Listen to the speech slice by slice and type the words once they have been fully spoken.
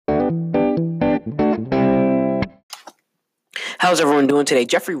How's everyone doing today?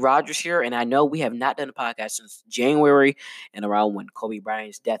 Jeffrey Rogers here, and I know we have not done a podcast since January and around when Kobe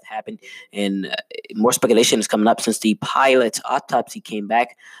Bryant's death happened. And more speculation is coming up since the pilot's autopsy came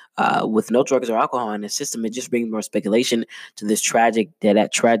back with no drugs or alcohol in the system. It just brings more speculation to this that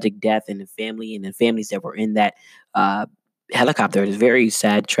tragic death and the families that were in that helicopter. It is very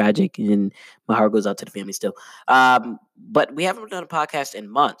sad, tragic, and my heart goes out to the family still. But we haven't done a podcast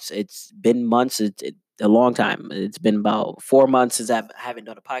in months. It's been months. A long time. It's been about 4 months since I haven't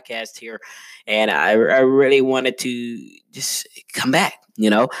done a podcast here, and I really wanted to just come back.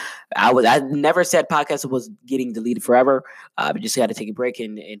 I never said podcast was getting deleted forever. I just got to take a break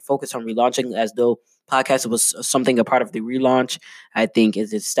and focus on relaunching as though podcast was something a part of the relaunch. I think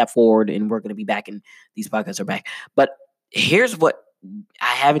is a step forward, and we're going to be back, and these podcasts are back. But here's what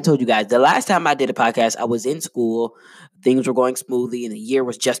I haven't told you guys. The last time I did a podcast, I was in school. Things were going smoothly, and the year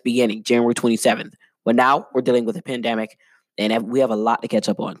was just beginning, January 27th. But now we're dealing with a pandemic, and we have a lot to catch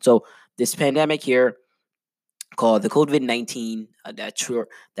up on. So this pandemic here, called the COVID-19, that's short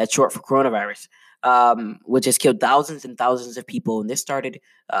for coronavirus, which has killed thousands and thousands of people. And this started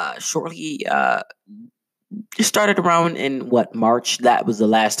it started around in March. That was the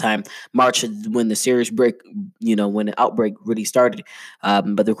last time. March is when the serious break, when the outbreak really started.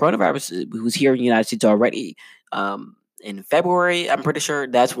 But the coronavirus was here in the United States already. In February, I'm pretty sure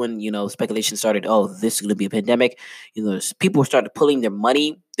that's when, speculation started. Oh, this is going to be a pandemic. People started pulling their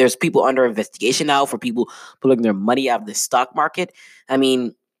money. There's people under investigation now for people pulling their money out of the stock market. I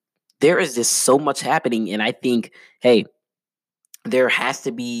mean, there is just so much happening. And I think, hey, there has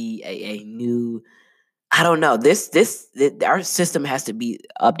to be a new, I don't know. Our system has to be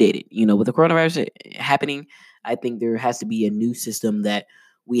updated. With the coronavirus happening, I think there has to be a new system that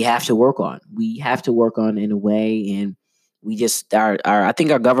we have to work on. We have to work on in a way, and we just I think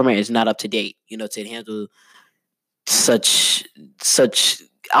our government is not up to date. To handle such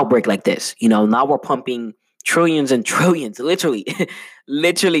outbreak like this. Now we're pumping trillions and trillions, literally,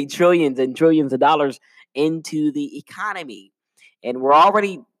 literally trillions and trillions of dollars into the economy, and we're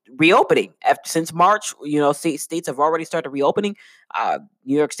already reopening since March. States have already started reopening.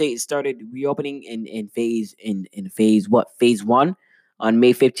 New York State started reopening in phase one on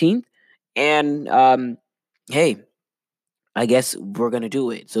May 15th, and hey, I guess we're gonna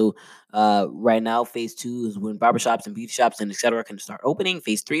do it. So right now, phase two is when barbershops and beauty shops and etc. can start opening.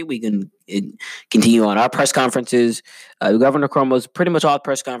 Phase three, we can continue on our press conferences. Governor Cuomo's pretty much all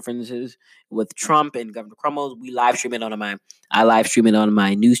press conferences with Trump and Governor Cuomo's. I live stream it on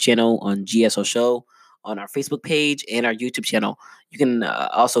my news channel on GSO Show, on our Facebook page, and our YouTube channel. You can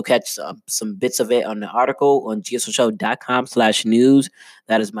also catch some bits of it on the article on gsoshow.com/news.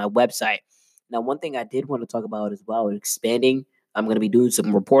 That is my website. Now, one thing I did want to talk about as well, expanding. I'm going to be doing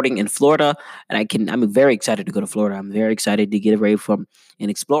some reporting in Florida, and I'm very excited to go to Florida. I'm very excited to get away from and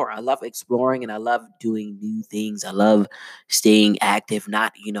explore. I love exploring, and I love doing new things. I love staying active,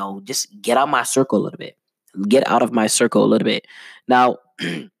 not, just get out of my circle a little bit. Get out of my circle a little bit. Now,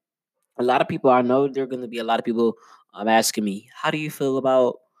 a lot of people, I know there are going to be a lot of people asking me, how do you feel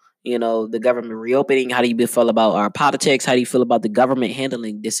about, the government reopening? How do you feel about our politics? How do you feel about the government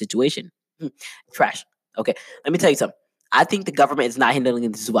handling this situation? Trash. Okay, let me tell you something. I think the government is not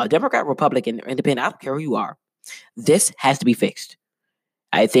handling this as well. Democrat, Republican, Independent, I don't care who you are. This has to be fixed.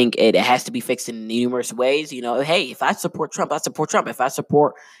 I think it has to be fixed in numerous ways. Hey, if I support Trump, I support Trump. If I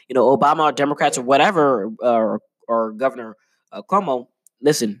support, Obama or Democrats or whatever, or Governor Cuomo,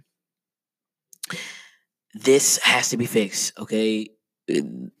 listen, this has to be fixed. Okay,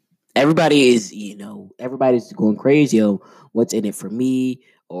 everybody's going crazy. What's in it for me?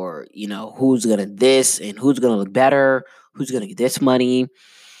 Or, who's going to this and who's going to look better? Who's going to get this money?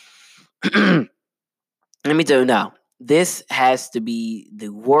 Let me tell you now, this has to be the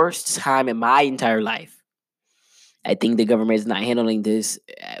worst time in my entire life. I think the government is not handling this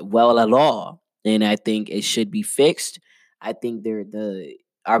well at all. And I think it should be fixed. I think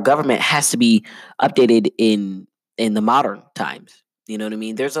our government has to be updated in the modern times. You know what I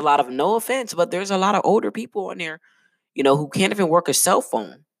mean? There's a lot of, no offense, but there's a lot of older people on there, who can't even work a cell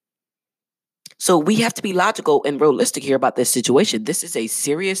phone. So we have to be logical and realistic here about this situation. This is a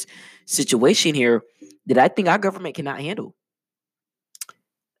serious situation here that I think our government cannot handle.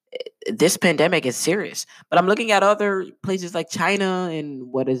 This pandemic is serious. But I'm looking at other places like China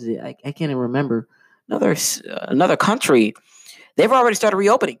and what is it? I can't even remember. Another country. They've already started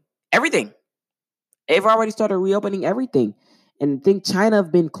reopening everything. And I think China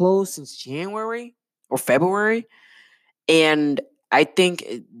have been closed since January or February. And I think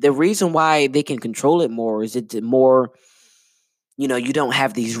the reason why they can control it more is it's more, you don't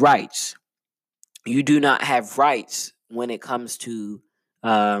have these rights. You do not have rights when it comes to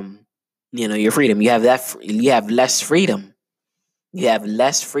um, your freedom. You have less freedom. You have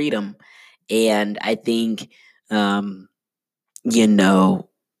less freedom, and I think um, you know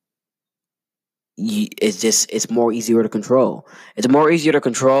it's more easier to control. It's more easier to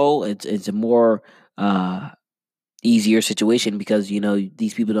control. It's a more uh easier situation because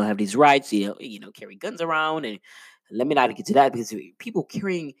these people don't have these rights. Carry guns around, and let me not get to that because people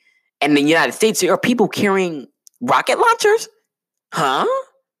carrying, and in the United States there are people carrying rocket launchers. Huh?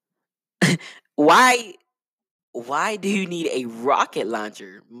 Why? Why do you need a rocket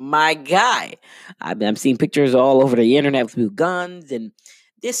launcher, my guy? I'm seeing pictures all over the internet with guns, and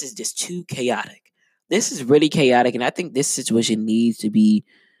this is just too chaotic. This is really chaotic, and I think this situation needs to be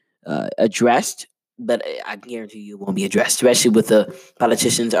addressed. But I guarantee you it won't be addressed, especially with the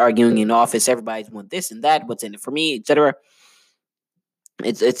politicians arguing in office. Everybody's want this and that. What's in it for me, etc.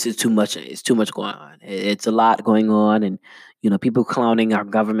 It's too much. It's too much going on. It's a lot going on, and people clowning our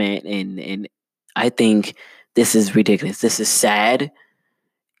government, and I think this is ridiculous. This is sad,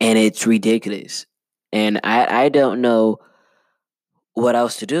 and it's ridiculous, and I don't know what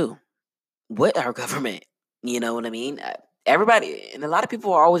else to do with our government. You know what I mean? Everybody and a lot of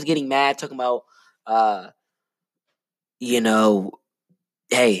people are always getting mad, talking about, uh, you know,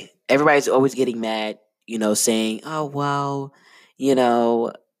 hey, everybody's always getting mad, saying, oh, well, you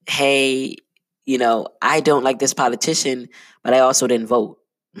know, hey, I don't like this politician, but I also didn't vote.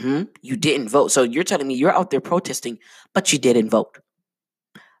 You didn't vote. So you're telling me you're out there protesting, but you didn't vote.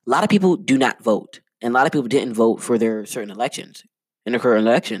 A lot of people do not vote, and a lot of people didn't vote for their certain elections, in the current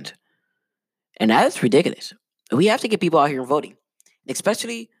elections. And that's ridiculous. We have to get people out here voting,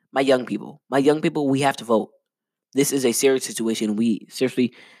 especially my young people. My young people, we have to vote. This is a serious situation. We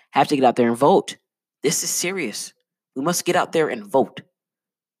seriously have to get out there and vote. This is serious. We must get out there and vote.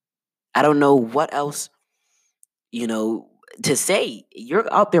 I don't know what else, you know, to say.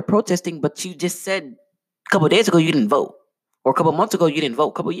 You're out there protesting, but you just said a couple of days ago you didn't vote. Or a couple of months ago you didn't vote.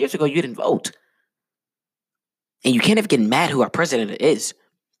 A couple of years ago you didn't vote. And you can't even get mad who our president is.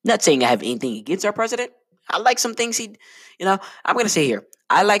 Not saying I have anything against our president. I like some things I'm going to say here.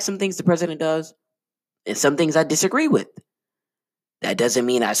 I like some things the president does and some things I disagree with. That doesn't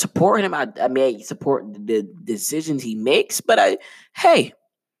mean I support him. I may support the decisions he makes, but hey,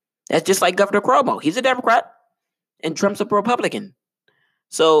 that's just like Governor Cuomo. He's a Democrat and Trump's a Republican.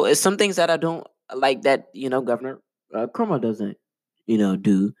 So it's some things that I don't like that, Governor Cuomo doesn't,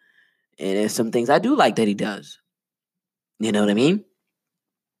 do. And there's some things I do like that he does. You know what I mean?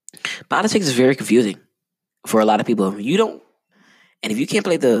 Politics is very confusing for a lot of people. And if you can't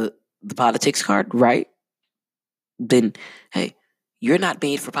play the politics card right, then hey, you're not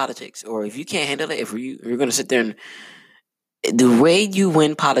made for politics. Or if you can't handle it, if you're going to sit there and the way you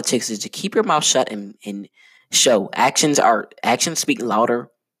win politics is to keep your mouth shut and show actions speak louder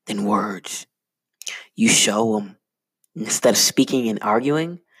than words. You show them instead of speaking and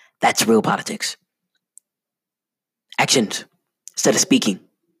arguing. That's real politics. Actions instead of speaking.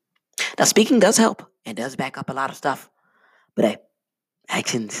 Now, speaking does help and does back up a lot of stuff, but hey,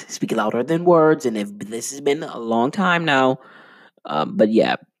 actions speak louder than words. And if this has been a long time now, but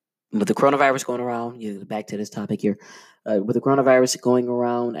yeah, with the coronavirus going around, back to this topic here. With the coronavirus going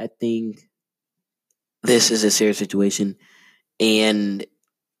around, I think this is a serious situation, and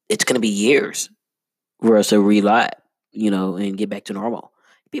it's going to be years for us to relive, and get back to normal.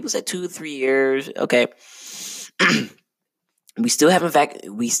 People said 2 3 years. Okay, we still haven't vaccine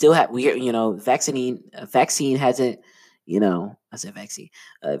hasn't. I said vaccine.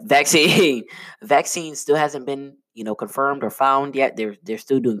 Vaccine vaccine still hasn't been confirmed or found yet. They're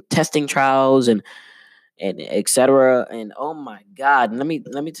still doing testing trials and etc. And oh my God, let me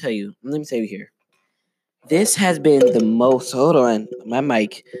tell you here. This has been the most. Hold on, my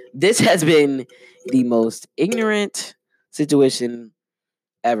mic. This has been the most ignorant situation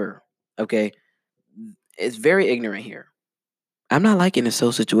ever. Okay, it's very ignorant here. I'm not liking this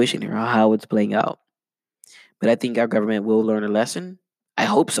whole situation here, how it's playing out. But I think our government will learn a lesson. I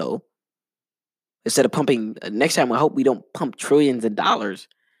hope so. Instead of pumping, next time I hope we don't pump trillions of dollars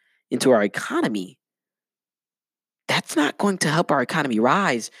into our economy. That's not going to help our economy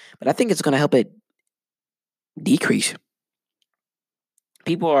rise, but I think it's going to help it decrease.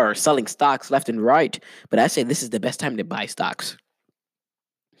 People are selling stocks left and right, but I say this is the best time to buy stocks.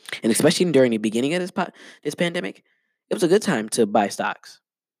 And especially during the beginning of this pandemic, it was a good time to buy stocks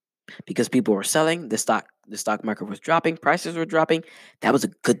because people were selling, the stock market was dropping, prices were dropping. That was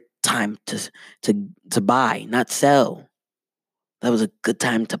a good time to buy, not sell. That was a good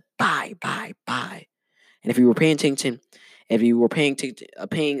time to buy. And if you were paying attention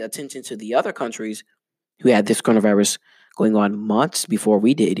to the other countries, who had this coronavirus going on months before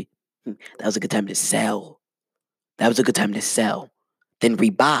we did, that was a good time to sell. That was a good time to sell. Then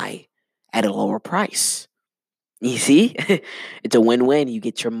rebuy at a lower price. You see? It's a win-win. You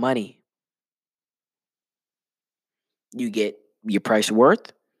get your money. You get your price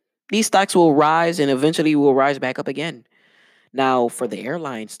worth. These stocks will rise and eventually will rise back up again. Now, for the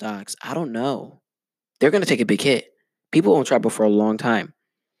airline stocks, I don't know. They're going to take a big hit. People won't travel for a long time.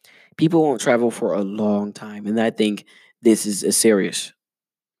 People won't travel for a long time. And I think this is a serious.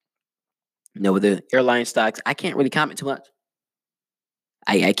 With the airline stocks, I can't really comment too much.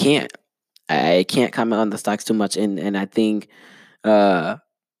 I can't. I can't comment on the stocks too much. And I think, uh,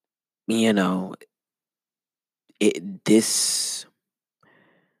 you know, it this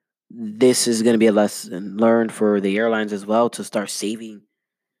is going to be a lesson learned for the airlines as well to start saving.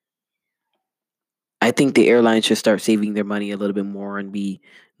 I think the airlines should start saving their money a little bit more and be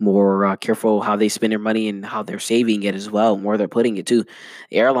more careful how they spend their money and how they're saving it as well, and where they're putting it too.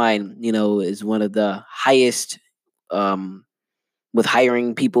 Airline, is one of the highest um, with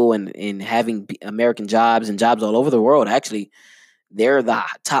hiring people and having American jobs and jobs all over the world. Actually, they're the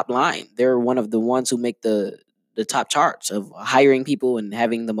top line. They're one of the ones who make the top charts of hiring people and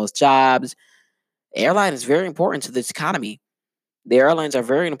having the most jobs. Airline is very important to this economy. The airlines are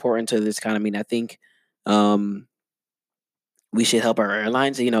very important to this economy, and I think um, we should help our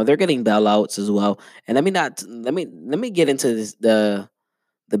airlines. They're getting bailouts as well. And let me get into the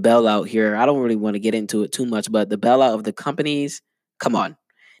bailout here. I don't really want to get into it too much, but the bailout of the companies. Come on,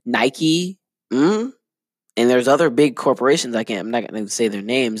 Nike. And there's other big corporations. I'm not going to say their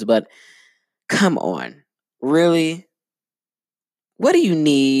names, but come on, really? What do you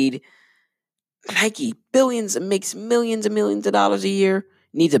need? Nike, billions, and makes millions and millions of dollars a year,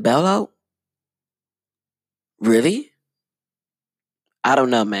 needs a bailout? Really? I don't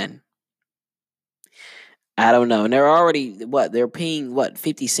know, man. I don't know. And they're already what? They're paying what?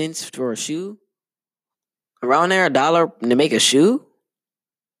 50 cents for a shoe? Around there, $1 to make a shoe?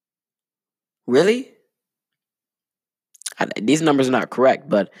 Really? These numbers are not correct,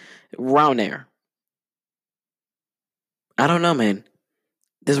 but around there. I don't know, man.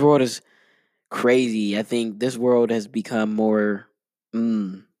 This world is crazy. I think this world has become more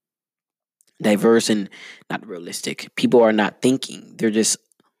mm, diverse and not realistic. People are not thinking. They're just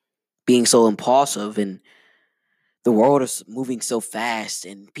being so impulsive, and the world is moving so fast,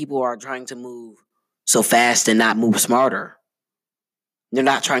 and people are trying to move so fast and not move smarter. They're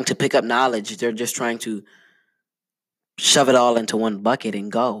not trying to pick up knowledge. They're just trying to shove it all into one bucket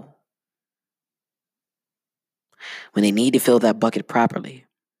and go when they need to fill that bucket properly.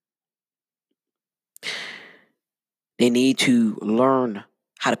 They need to learn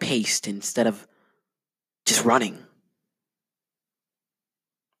how to pace instead of just running.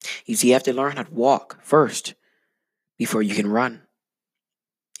 You see, you have to learn how to walk first before you can run.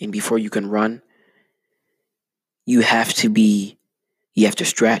 And before you can run, you have to be, you have to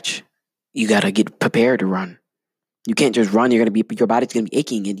stretch. You got to get prepared to run. You can't just run. Your body's going to be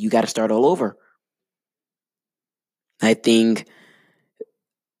aching and you got to start all over. I think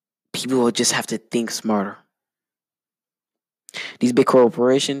people will just have to think smarter. These big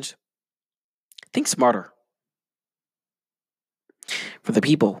corporations, think smarter for the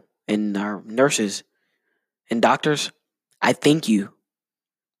people and our nurses and doctors. I thank you.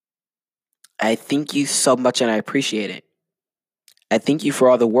 I thank you so much and I appreciate it. I thank you for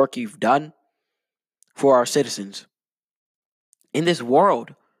all the work you've done for our citizens in this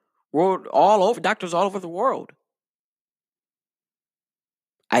world all over, doctors all over the world.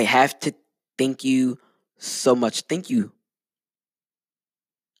 I have to thank you so much. Thank you.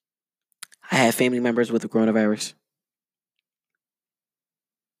 I have family members with the coronavirus,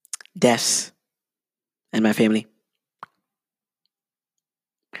 deaths, and my family.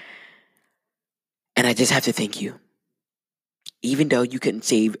 And I just have to thank you. Even though you couldn't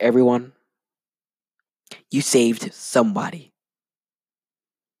save everyone, you saved somebody.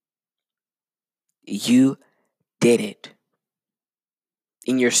 You did it.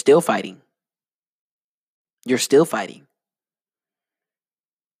 And you're still fighting. You're still fighting.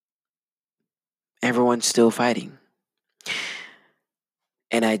 Everyone's still fighting.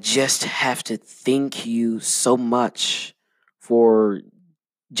 And I just have to thank you so much for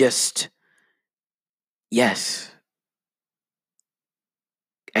just, yes.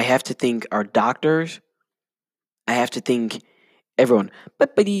 I have to thank our doctors. I have to thank everyone.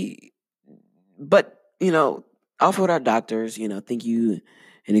 But also with our doctors, thank you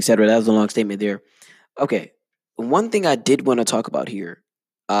and etc. That was a long statement there. Okay. One thing I did want to talk about here,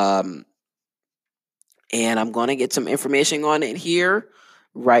 um, and I'm gonna get some information on it here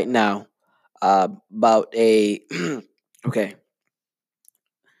right now. about a okay.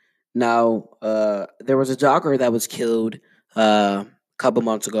 Now, there was a jogger that was killed a couple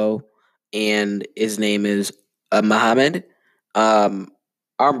months ago, and his name is Muhammad um,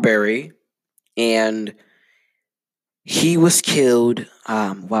 Arbery, and he was killed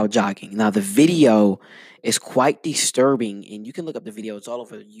while jogging. Now, the video is quite disturbing, and you can look up the video. It's all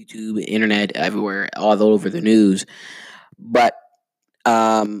over YouTube, internet, everywhere, all over the news. But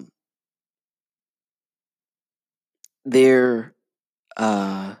um, there,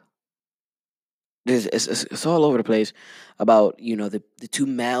 uh, it's all over the place about the two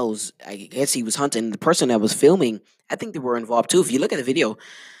males. I guess he was hunting the person that was filming. I think they were involved too. If you look at the video,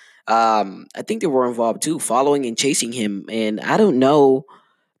 I think they were involved too, following and chasing him. And I don't know,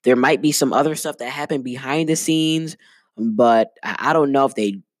 there might be some other stuff that happened behind the scenes, but I don't know if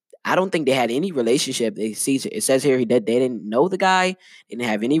they. I don't think they had any relationship. It says here they didn't know the guy, didn't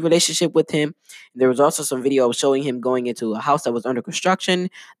have any relationship with him. There was also some video showing him going into a house that was under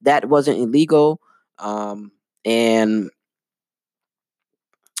construction that wasn't illegal. And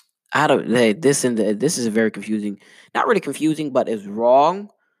I don't. This is very confusing. Not really confusing, but it's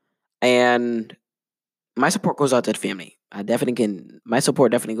wrong. And my support goes out to the family. I definitely can. My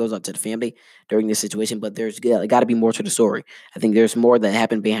support definitely goes out to the family during this situation. But there's got to be more to the story. I think there's more that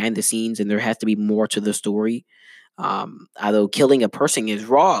happened behind the scenes, and there has to be more to the story. Although killing a person is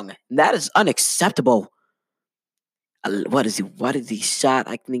wrong, that is unacceptable. What is he? What is he shot?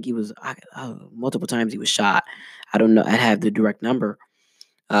 I think he was multiple times. He was shot. I don't know. I have the direct number.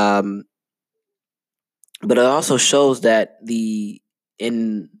 Um, but it also shows that the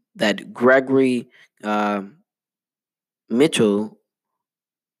in that Gregory um Mitchell,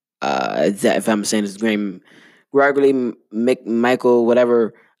 is that if I'm saying his name, Gregory Michael,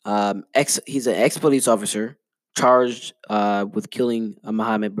 whatever, he's an ex police officer charged with killing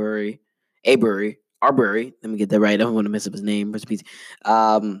Muhammad Arbery. Let me get that right. I don't want to mess up his name. Rest in peace.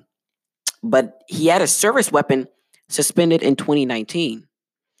 Um, but he had a service weapon suspended in 2019.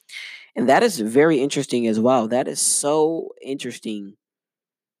 And that is very interesting as well. That is so interesting.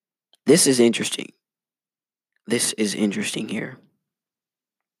 This is interesting. This is interesting here.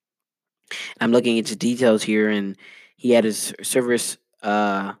 I'm looking into details here, and he had his service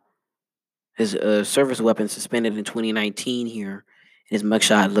weapon suspended in 2019 here. His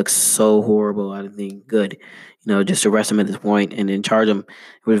mugshot looks so horrible. I don't think good. Just arrest him at this point and then charge him.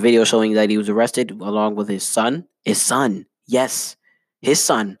 There was a video showing that he was arrested along with his son. His son, yes, his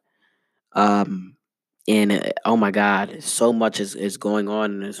son. Um, and oh my God, so much is going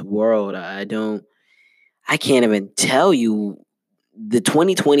on in this world. I can't even tell you. The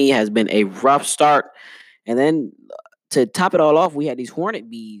 2020 has been a rough start, and then to top it all off, we had these hornet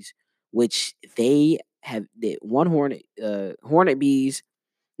bees, which they have one hornet bees,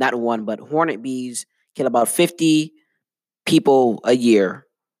 not one, but hornet bees kill about 50 people a year.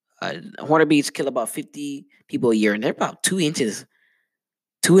 Hornet bees kill about 50 people a year, and they're about 2 inches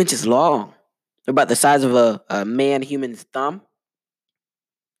long. They're about the size of a man human's thumb,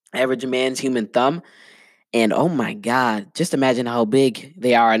 average man's human thumb. And oh my God, just imagine how big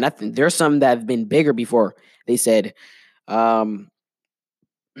they are. And nothing. There's some that have been bigger before. They said, um,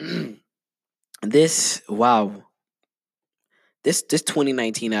 this wow, this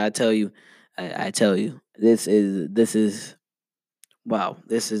 2019. I tell you, this is wow.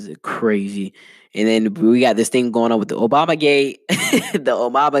 This is crazy. And then we got this thing going on with the Obama Gate, the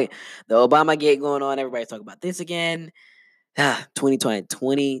Obama Gate going on. Everybody's talking about this again.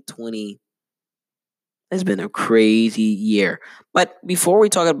 2020 has been a crazy year. But before we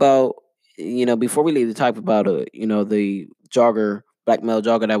talk about, before we leave the topic about, the black male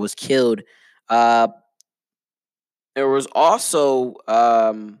jogger that was killed, uh, there was also,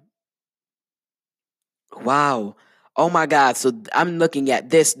 wow, oh my God. So I'm looking at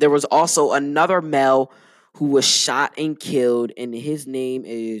this. There was also another male who was shot and killed, and his name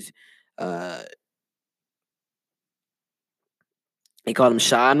is, uh, they call him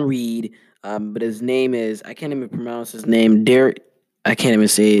Sean Reed, but his name is, I can't even pronounce his name. Derek, I can't even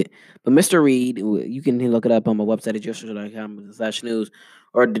say it. But Mr. Reed, you can look it up on my website at justnews.com/news.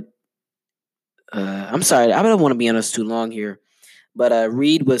 Or I'm sorry, I don't want to be on this too long here. But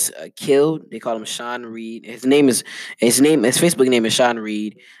Reed was killed. They call him Sean Reed. His Facebook name is Sean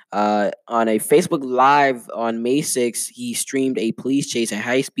Reed. On a Facebook Live on May 6th, he streamed a police chase, a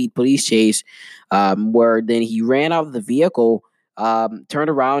high speed police chase, where then he ran out of the vehicle, turned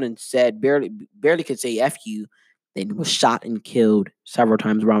around and said barely could say "f you," then was shot and killed several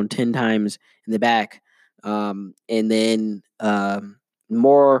times, around 10 times in the back. And then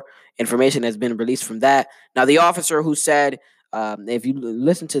more information has been released from that. Now, the officer who said If you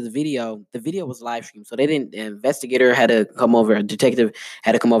listen to the video was live streamed, so they didn't. The investigator had to come over. A detective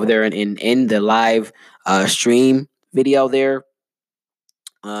had to come over there and in the live stream video there.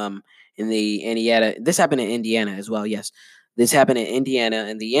 Um, in the Indiana, this happened in Indiana as well. Yes, this happened in Indiana,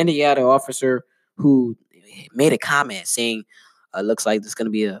 and the Indiana officer who made a comment saying, "Looks like there's going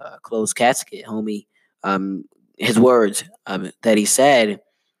to be a closed casket, homie." Um, his words that he said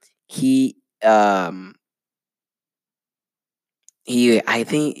he um I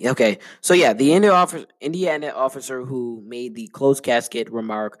think okay. So yeah, the Indiana officer who made the closed casket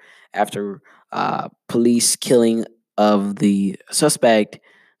remark after police killing of the suspect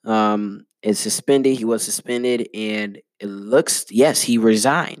is suspended. He was suspended, and it looks yes, he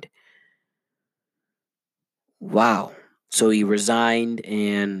resigned. Wow. So he resigned,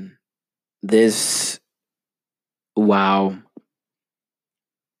 and this wow,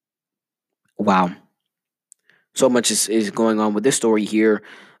 wow. So much is going on with this story here.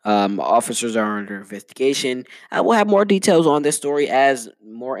 Officers are under investigation. I will have more details on this story as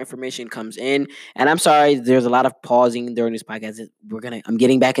more information comes in. And I'm sorry, there's a lot of pausing during this podcast. I'm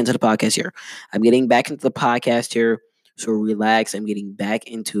getting back into the podcast here. I'm getting back into the podcast here. So relax. I'm getting back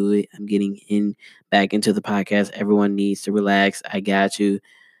into it. I'm getting in back into the podcast. Everyone needs to relax. I got you.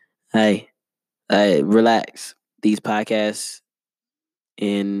 Hey, relax. These podcasts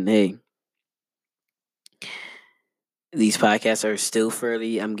and hey, these podcasts are still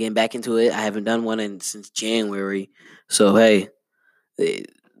fairly. I'm getting back into it. I haven't done one since January. So hey, eh,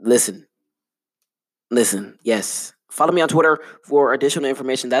 listen, listen. Yes, follow me on Twitter for additional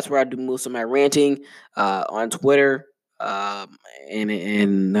information. That's where I do most of my ranting on Twitter. Um,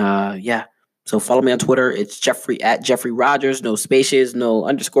 and yeah. So follow me on Twitter. It's Jeffrey at Jeffrey Rogers. No spaces, no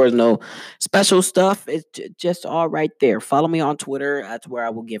underscores, no special stuff. It's just all right there. Follow me on Twitter. That's where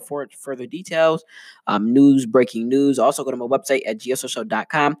I will get further details, news, breaking news. Also go to my website at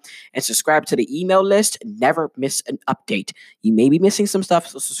geosocial.com and subscribe to the email list. Never miss an update. You may be missing some stuff,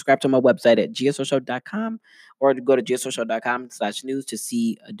 so subscribe to my website at geosocial.com or go to geosocial.com/news to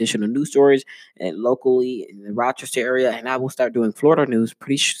see additional news stories and locally in the Rochester area. And I will start doing Florida news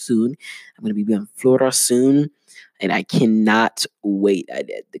pretty soon. I'm going to be in Florida soon, and I cannot wait.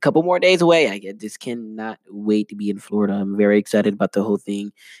 A couple more days away. Just cannot wait to be in Florida. I'm very excited about the whole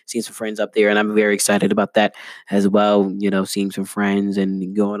thing. Seeing some friends up there, and I'm very excited about that as well. Seeing some friends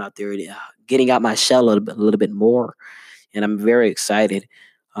and going out there, and, getting out my shell a little bit more, and I'm very excited.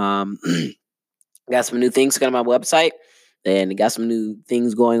 Um, got some new things coming on my website, and got some new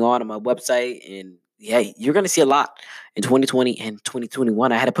things going on my website. And yeah, you're gonna see a lot in 2020 and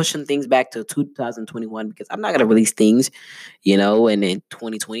 2021. I had to push some things back to 2021 because I'm not gonna release things, and in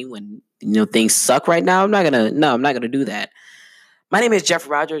 2020 when things suck right now, I'm not gonna do that. My name is Jeff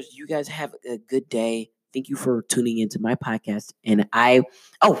Rogers. You guys have a good day. Thank you for tuning into my podcast. And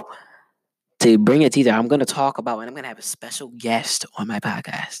to bring a teaser, I'm gonna talk about, and I'm gonna have a special guest on my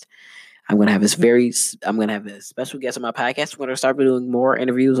podcast. I'm gonna have a special guest on my podcast. We're gonna start doing more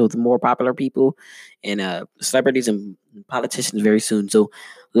interviews with more popular people and celebrities and politicians very soon. So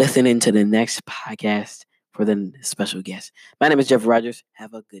listen into the next podcast for the special guest. My name is Jeff Rogers.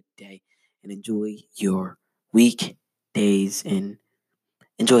 Have a good day and enjoy your week, days, and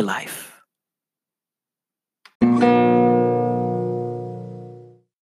enjoy life.